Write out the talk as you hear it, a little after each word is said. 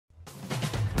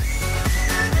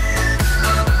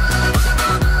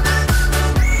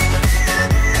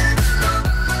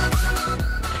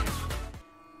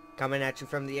Coming at you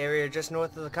from the area just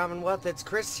north of the Commonwealth, it's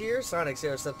Chris here,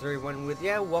 Sonic0731 with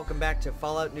ya. Welcome back to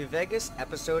Fallout New Vegas,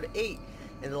 Episode 8.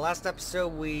 In the last episode,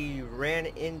 we ran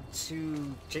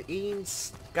into Jane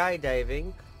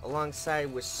skydiving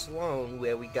alongside with Sloan,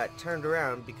 where we got turned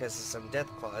around because of some death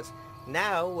claws.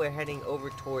 Now, we're heading over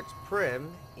towards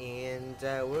Primm, and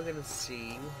we're going to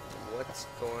see what's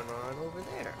going on over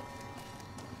there.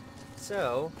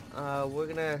 So, we're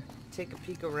going to take a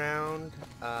peek around.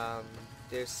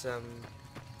 There's some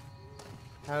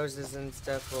houses and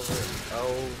stuff over.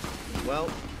 Oh, well,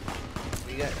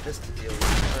 we got this to deal with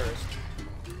first.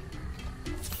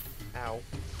 Ow.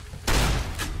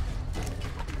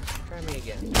 Try me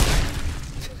again.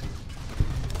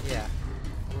 Yeah,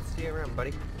 we'll see you around,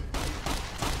 buddy.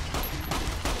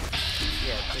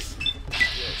 Yeah, just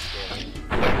scare me.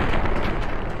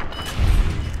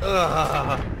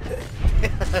 Ugh.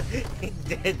 He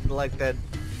did like that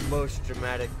most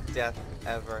dramatic death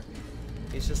ever.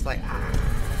 He's just like, ah.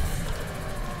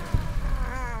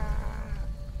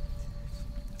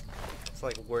 It's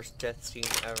like worst death scene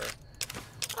ever.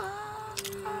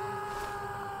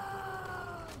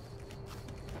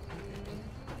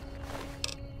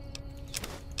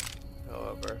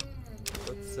 However,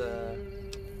 let's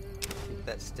keep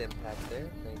that stim pack there.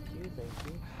 Thank you, thank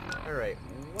you. Alright,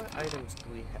 what items do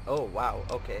we have? Oh wow,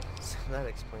 okay, so that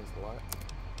explains a lot.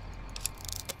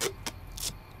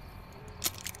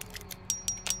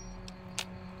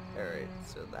 Alright,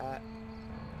 so that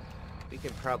we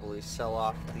can probably sell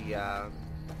off the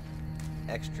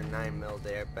extra 9mm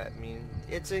there, but I mean,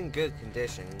 it's in good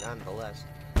condition nonetheless.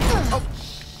 Oh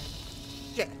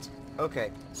shit!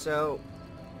 Okay, so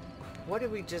what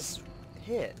did we just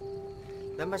hit?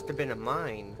 That must have been a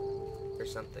mine or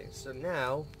something. So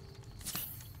now,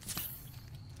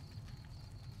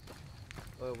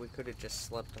 well, we could have just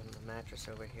slept on the mattress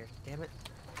over here. Damn it.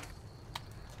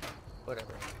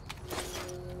 Whatever.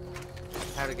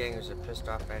 Powder gangers are pissed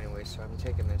off anyway, so I'm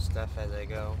taking their stuff as I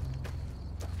go.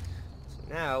 So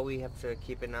now we have to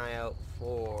keep an eye out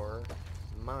for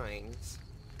mines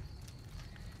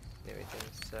and everything.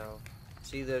 So,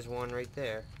 see, there's one right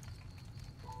there.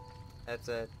 That's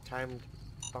a timed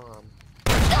bomb.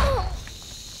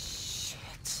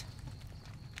 Shit.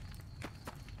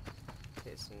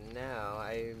 Okay, so now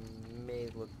I may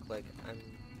look like I'm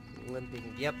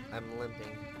limping. Yep, I'm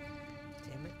limping.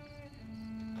 Damn it.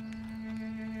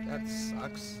 That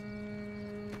sucks.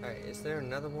 Alright, is there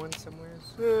another one somewhere?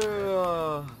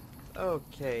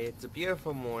 Okay, it's a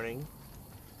beautiful morning.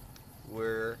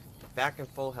 We're back in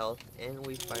full health, and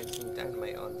we find some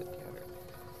dynamite on the counter.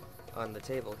 On the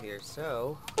table here,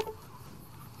 so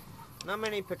not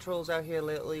many patrols out here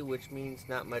lately, which means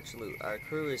not much loot. Our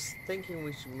crew is thinking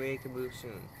we should make a move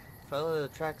soon. Follow the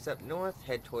tracks up north,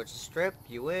 head towards the strip.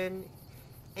 You win.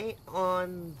 Ain't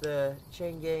on the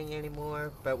chain gang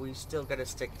anymore, but we still gotta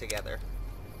stick together.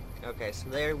 Okay, so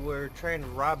they were trying to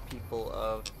rob people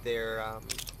of their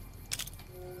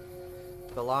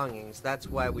belongings. That's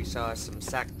why we saw some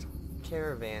sacked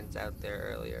caravans out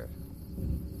there earlier.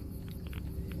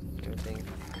 Everything.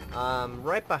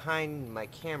 Right behind my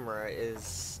camera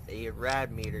is a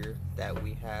rad meter that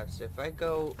we have. So if I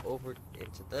go over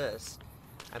into this,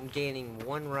 I'm gaining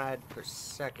 1 rad per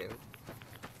second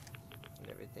and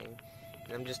everything.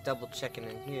 And I'm just double checking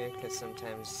in here because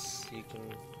sometimes you can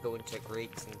go and check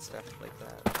rates and stuff like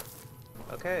that.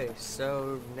 Okay,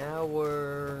 so now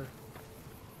we're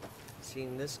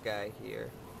seeing this guy here.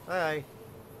 Hi,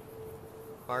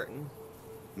 Martin.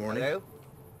 Morning. Hello?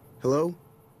 Hello?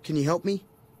 Can you help me?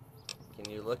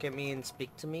 Can you look at me and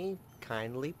speak to me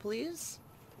kindly, please?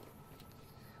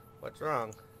 What's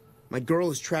wrong? My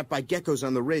girl is trapped by geckos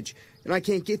on the ridge, and I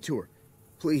can't get to her.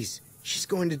 Please, she's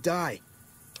going to die.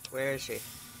 Where is she?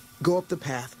 Go up the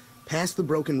path, past the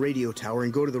broken radio tower,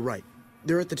 and go to the right.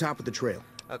 They're at the top of the trail.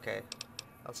 Okay.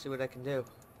 I'll see what I can do.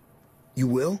 You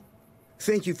will?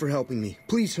 Thank you for helping me.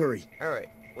 Please hurry. Alright,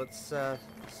 let's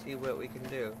see what we can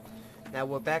do. Now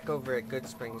we're back over at Good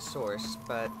Spring Source,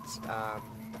 but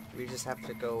we just have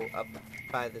to go up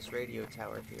by this radio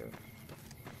tower here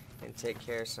and take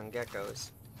care of some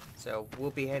geckos. So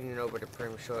we'll be heading over to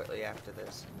Primm shortly after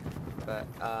this. But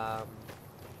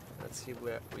let's see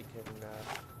what we can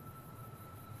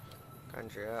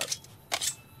conjure up.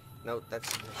 Nope,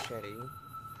 that's a machete.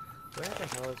 Where the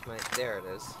hell is my... There it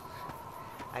is.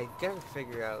 I gotta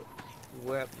figure out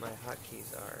where my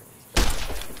hotkeys are.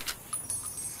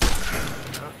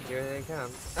 Oh, here they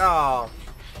come. Oh!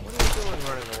 What are you doing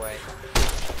running away?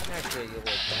 Actually, you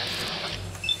little bastard.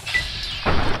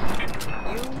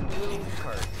 You little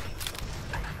tart.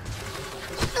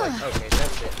 Like, okay,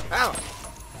 that's it. Ow!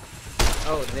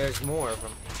 Oh, there's more of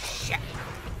them. Shit!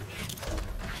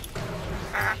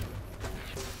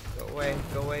 Go away,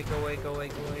 go away, go away, go away,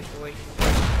 go away, go away.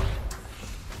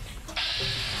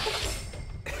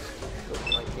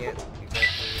 Well, I can't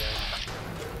exactly,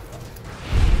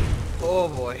 Oh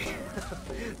boy.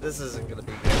 This isn't gonna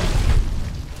be good.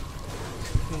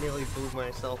 I nearly blew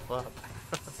myself up.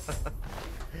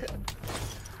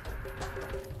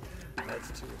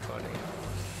 That's too funny.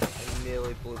 I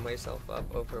nearly blew myself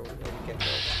up over one gecko.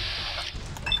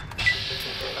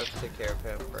 Okay, let's take care of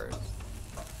him first.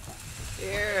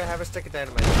 Here, have a stick of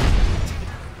dynamite.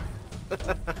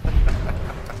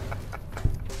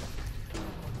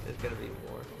 There's gonna be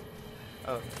more.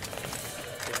 Oh,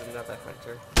 there's another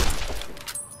hunter.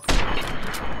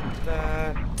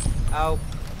 Oh,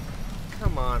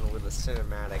 come on with the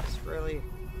cinematics, really?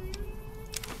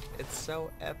 It's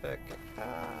so epic.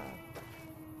 Ah.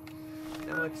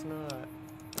 No, it's not.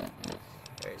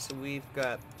 Alright, so we've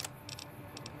got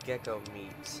gecko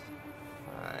meat.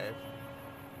 5.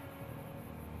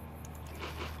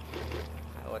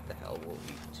 What the hell will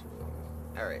we do?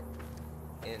 Alright.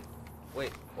 And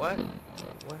wait, what?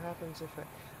 What happens if I...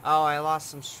 Oh, I lost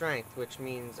some strength, which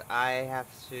means I have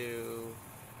to...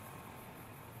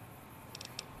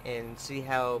 And see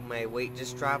how my weight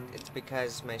just dropped? It's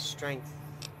because my strength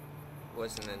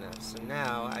wasn't enough. So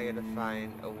now I gotta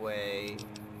find a way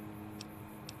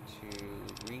to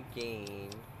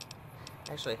regain...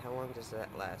 Actually, how long does that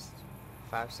last?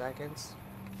 5 seconds?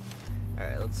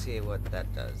 Alright, let's see what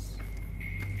that does.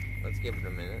 Let's give it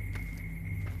a minute.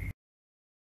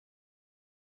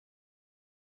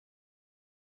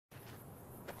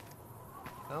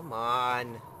 Come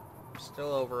on. I'm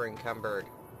still over encumbered.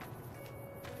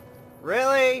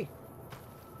 Really?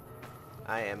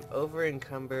 I am over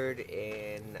encumbered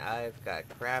and I've got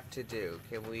crap to do.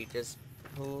 Can we just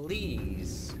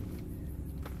please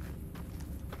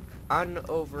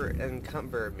unover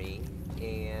encumber me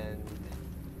and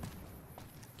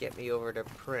get me over to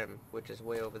Primm, which is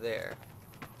way over there.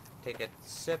 Take a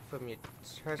sip from your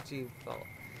trusty vault.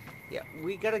 Yeah,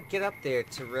 we gotta get up there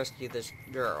to rescue this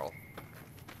girl.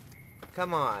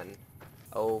 Come on.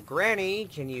 Oh, Granny,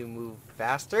 can you move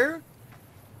faster?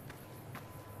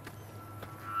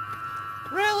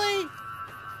 Really?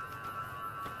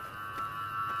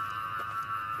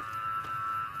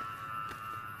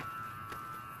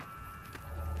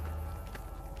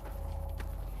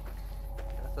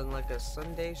 Nothing like a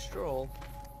Sunday stroll.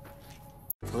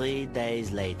 3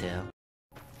 days later.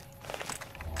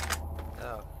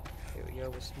 Oh, here we go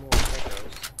with some more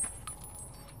geckos.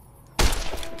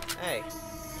 Hey.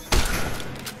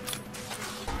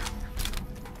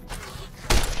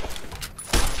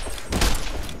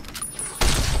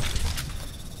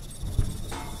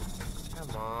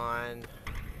 Come on.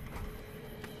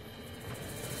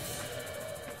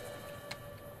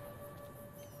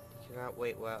 Cannot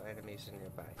wait while enemies are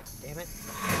nearby. Damn it.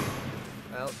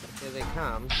 Well, here they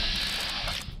come.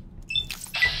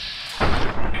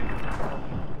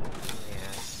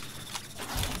 Yes.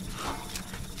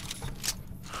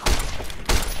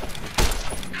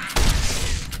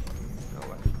 Oh,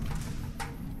 what?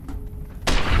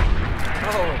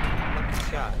 Oh, lucky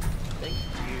shot. Thank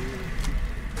you.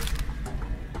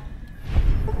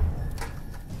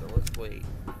 So let's wait.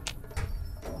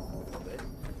 Good.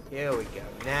 Here we go.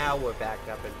 Now we're back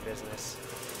up in business.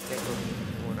 Gecko meat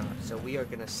worn off. So we are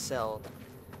gonna sell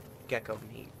gecko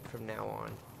meat from now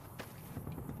on.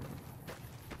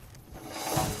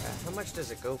 How much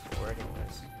does it go for,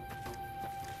 anyways?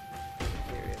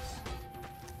 Curious.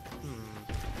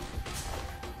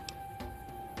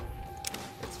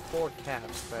 It's 4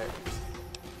 caps, but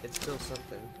it's still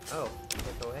something. Oh,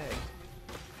 gecko egg.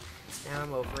 Now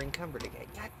I'm over encumbered again.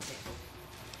 God damn it.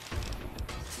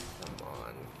 Come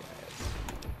on, guys.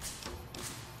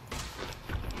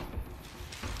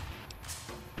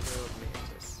 World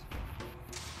mantis.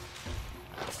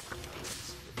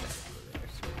 Let's get that over there.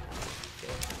 So we can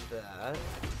get that.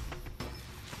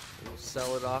 We'll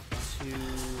sell it off to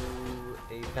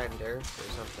a vendor or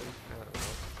something. I don't know.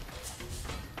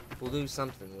 We'll do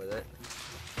something with it.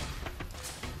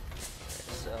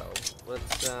 Okay, so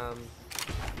let's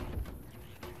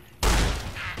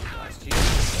blast you.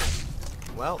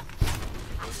 Well,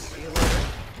 see you later.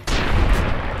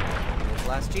 We'll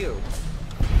blast you.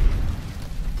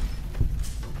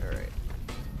 Alright.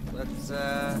 Let's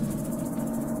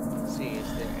see, is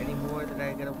there any more that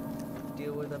I gotta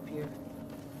deal with up here?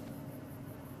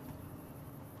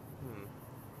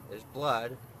 There's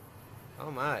blood. Oh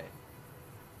my.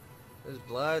 There's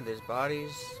blood, there's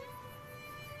bodies.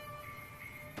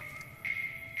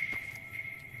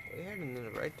 Are we heading in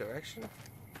the right direction?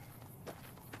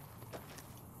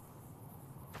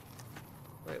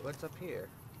 Wait, what's up here?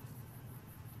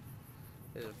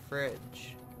 There's a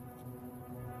fridge.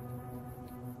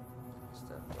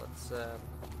 Stuff. Let's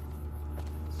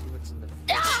see what's in the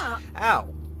fridge. Ow!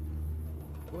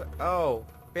 What? Oh,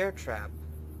 bear trap.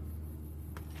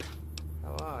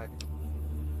 How odd.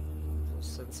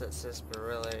 Sunset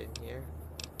sarsaparilla in here.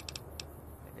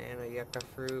 Banana, yucca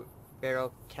fruit,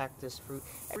 barrel cactus fruit.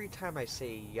 Every time I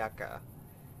say yucca,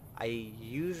 I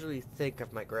usually think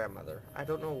of my grandmother. I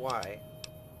don't know why,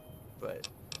 but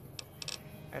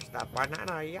it's the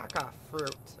banana yucca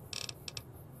fruit.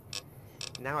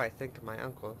 Now I think of my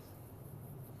uncle.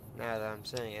 Now that I'm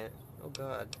saying it. Oh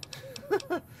god.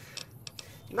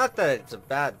 Not that it's a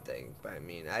bad thing, but I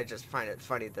mean, I just find it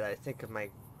funny that I think of my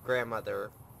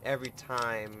grandmother every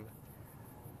time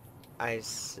I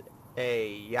say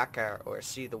yucca or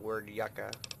see the word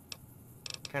yucca.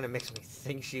 Kind of makes me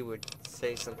think she would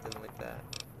say something like that.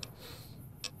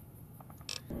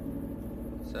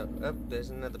 So, oh, there's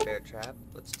another bear trap.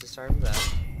 Let's disarm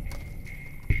that.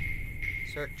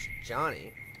 Search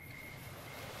Johnny.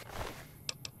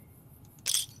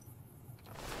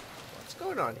 What's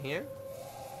going on here?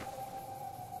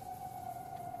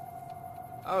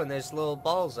 Oh, and there's little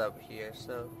balls up here,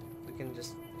 so we can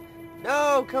just...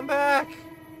 No! Come back!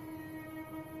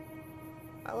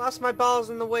 I lost my balls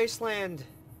in the wasteland!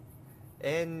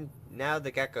 And now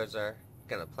the geckos are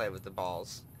gonna play with the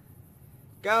balls.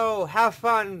 Go! Have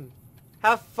fun!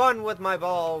 Have fun with my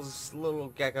balls,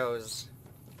 little geckos!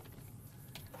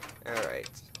 Alright.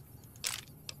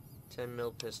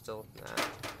 10mm pistol. Nah.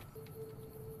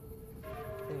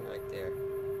 Thing right there.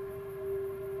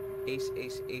 Ace,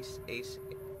 ace, ace, ace.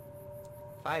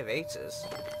 5 aces.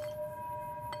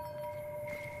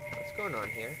 What's going on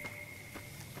here?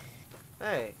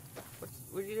 Hey, what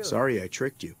are you doing? Sorry I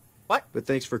tricked you. What? But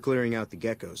thanks for clearing out the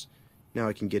geckos. Now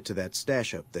I can get to that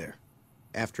stash up there.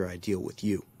 After I deal with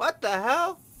you. What the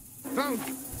hell?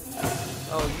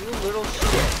 Oh, you little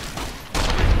shit.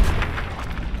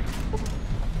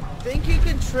 Think you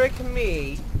can trick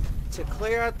me to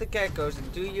clear out the geckos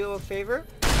and do you a favor?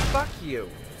 Fuck you.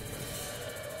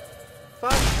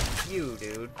 Fuck you,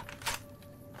 dude.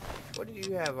 What do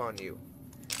you have on you?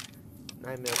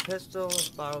 9mm pistol,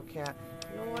 bottle cap.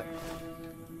 You know what?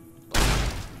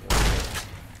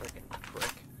 Fucking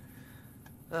prick.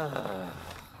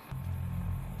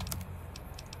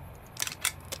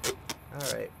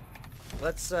 Alright.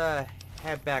 Let's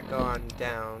head back on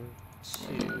down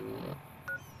to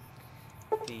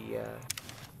the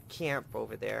camp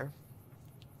over there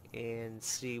and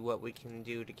see what we can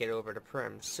do to get over to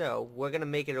Primm. So, we're gonna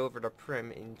make it over to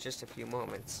Primm in just a few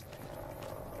moments.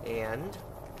 And,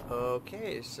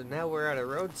 okay, so now we're at a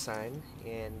road sign,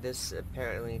 and this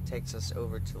apparently takes us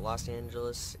over to Los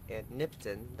Angeles and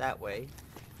Nipton, that way.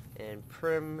 And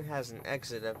Primm has an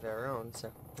exit of their own, so...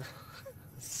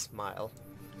 Smile.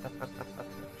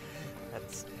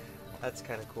 That's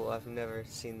kind of cool. I've never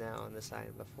seen that on the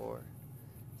sign before.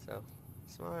 So,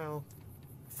 smile.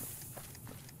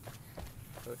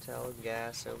 Hotel and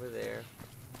gas over there.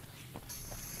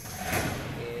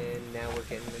 And now we're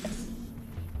getting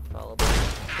followed by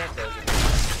geckos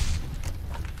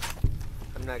again.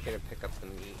 I'm not gonna pick up the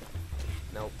meat.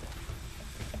 Nope.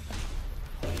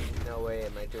 No way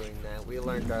am I doing that. We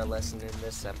learned our lesson in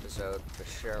this episode for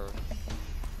sure.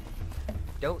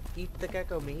 Don't eat the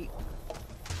gecko meat.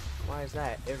 Why is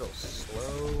that? It'll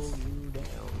slow you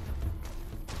down.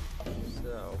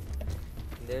 So,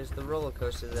 there's the roller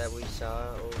coaster that we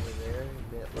saw over there.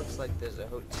 And it looks like there's a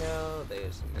hotel.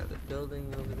 There's another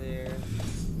building over there.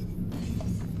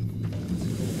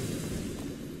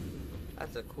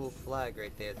 That's a cool flag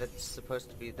right there. That's supposed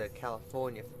to be the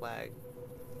California flag.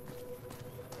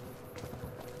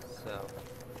 So.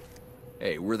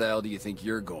 Hey, where the hell do you think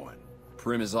you're going?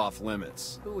 Primm is off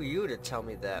limits. Who are you to tell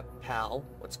me that, pal?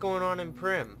 What's going on in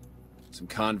Primm? Some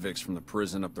convicts from the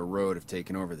prison up the road have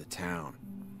taken over the town.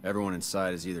 Everyone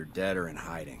inside is either dead or in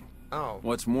hiding. Oh.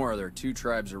 What's more, there are 2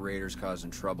 tribes of raiders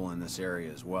causing trouble in this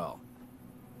area as well.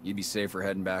 You'd be safer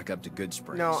heading back up to Good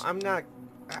Springs. No, I'm not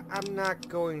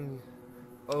going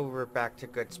over back to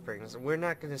Good Springs. We're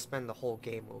not going to spend the whole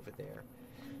game over there.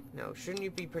 No, shouldn't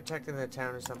you be protecting the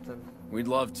town or something? We'd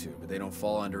love to, but they don't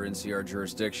fall under NCR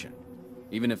jurisdiction.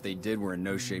 Even if they did, we're in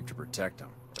no shape to protect them.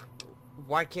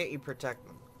 Why can't you protect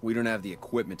them? We don't have the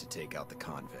equipment to take out the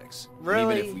convicts. Really?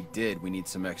 And even if we did, we need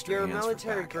some extra You're a hands for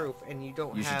military backup. group, and you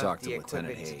don't You should have talk to the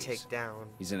Lieutenant equipment to Hayes. take down.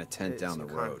 He's in a tent down the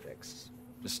some road. convicts.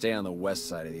 Just stay on the west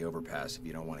side of the overpass if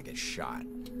you don't want to get shot.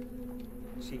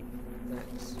 Gee,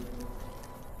 thanks.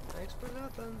 Thanks for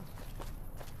nothing.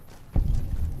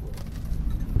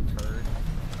 Turd.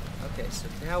 Okay, so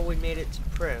now we made it to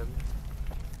Primm,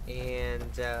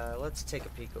 and let's take a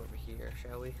peek over here,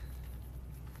 shall we?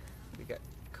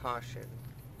 caution,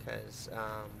 because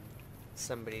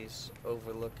somebody's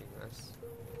overlooking us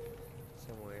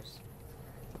somewheres.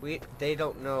 They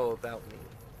don't know about me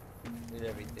and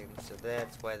everything, so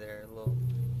that's why they're a little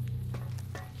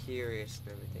curious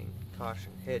and everything.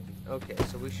 Caution, hidden. Okay,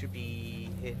 so we should be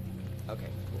hidden. Okay,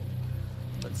 cool.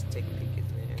 Let's take a peek in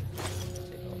there.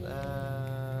 Take all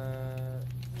that.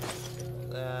 Take all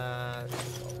that.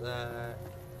 Take all that.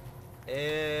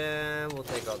 And we'll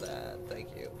take all that.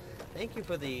 Thank you. Thank you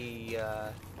for the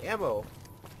ammo,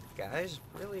 guys.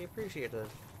 Really appreciative.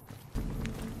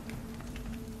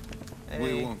 Hey.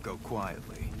 We won't go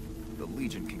quietly. The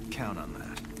Legion can count on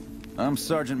that. I'm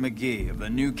Sergeant McGee of the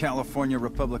New California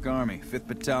Republic Army, 5th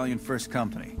Battalion, 1st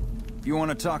Company. If you want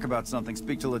to talk about something,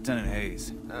 speak to Lieutenant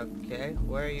Hayes. Okay,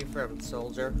 where are you from,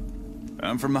 soldier?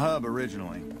 I'm from the hub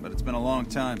originally, but it's been a long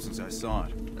time since I saw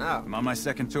it. Oh. I'm on my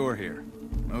 2nd tour here.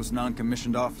 Most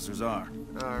non-commissioned officers are.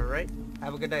 Alright.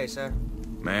 Have a good day, sir.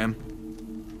 Ma'am?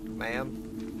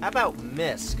 Ma'am? How about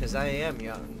miss, because I am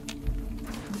young.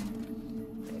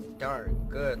 And darn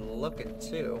good looking,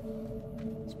 too.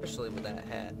 Especially with that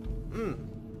hat.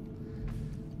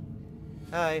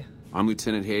 Hi. I'm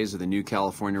Lieutenant Hayes of the New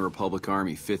California Republic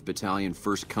Army, 5th Battalion,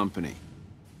 1st Company.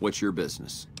 What's your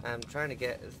business? I'm trying to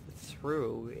get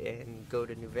through and go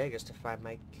to New Vegas to find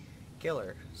my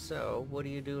killer. So, what are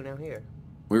you doing out here?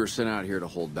 We were sent out here to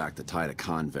hold back the tide of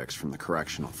convicts from the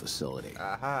correctional facility.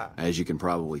 Aha. As you can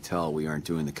probably tell, we aren't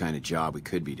doing the kind of job we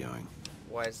could be doing.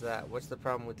 Why is that? What's the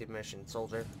problem with your mission,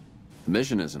 soldier? The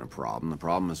mission isn't a problem. The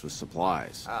problem is with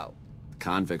supplies. Oh.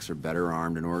 Convicts are better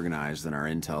armed and organized than our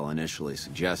intel initially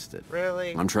suggested.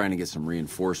 Really? I'm trying to get some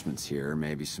reinforcements here,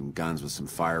 maybe some guns with some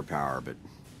firepower, but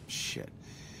shit.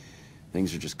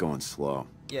 Things are just going slow.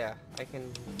 Yeah, I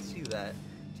can see that.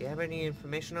 Do you have any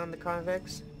information on the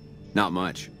convicts? Not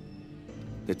much.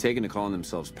 They've taken to calling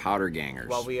themselves powder gangers.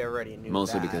 Well, we already knew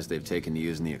Mostly that. because they've taken to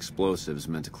using the explosives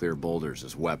meant to clear boulders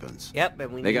as weapons. Yep,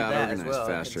 and we They knew got that organized as well,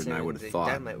 faster than I would have considering thought.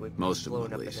 the dynamite would be Most of them, blown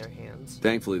at up least. in their hands.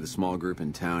 Thankfully, the small group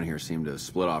in town here seem to have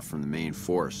split off from the main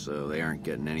force, so they aren't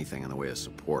getting anything in the way of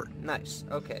support. Nice.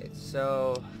 Okay,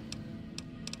 so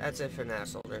that's it for now,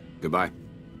 soldier. Goodbye.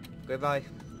 Goodbye.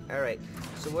 Alright,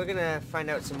 so we're gonna find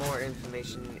out some more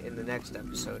information in the next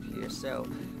episode here. So,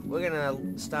 we're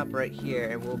gonna stop right here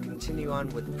and we'll continue on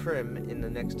with Primm in the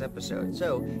next episode.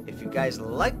 So, if you guys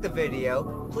like the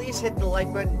video, please hit the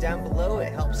like button down below.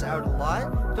 It helps out a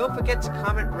lot. Don't forget to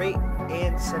comment, rate,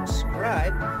 and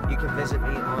subscribe. You can visit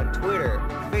me on Twitter,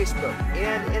 Facebook,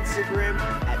 and Instagram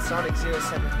at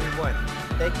Sonic0731.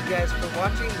 Thank you guys for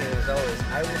watching, and as always,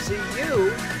 I will see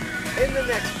you in the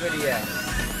next video.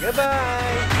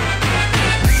 Goodbye!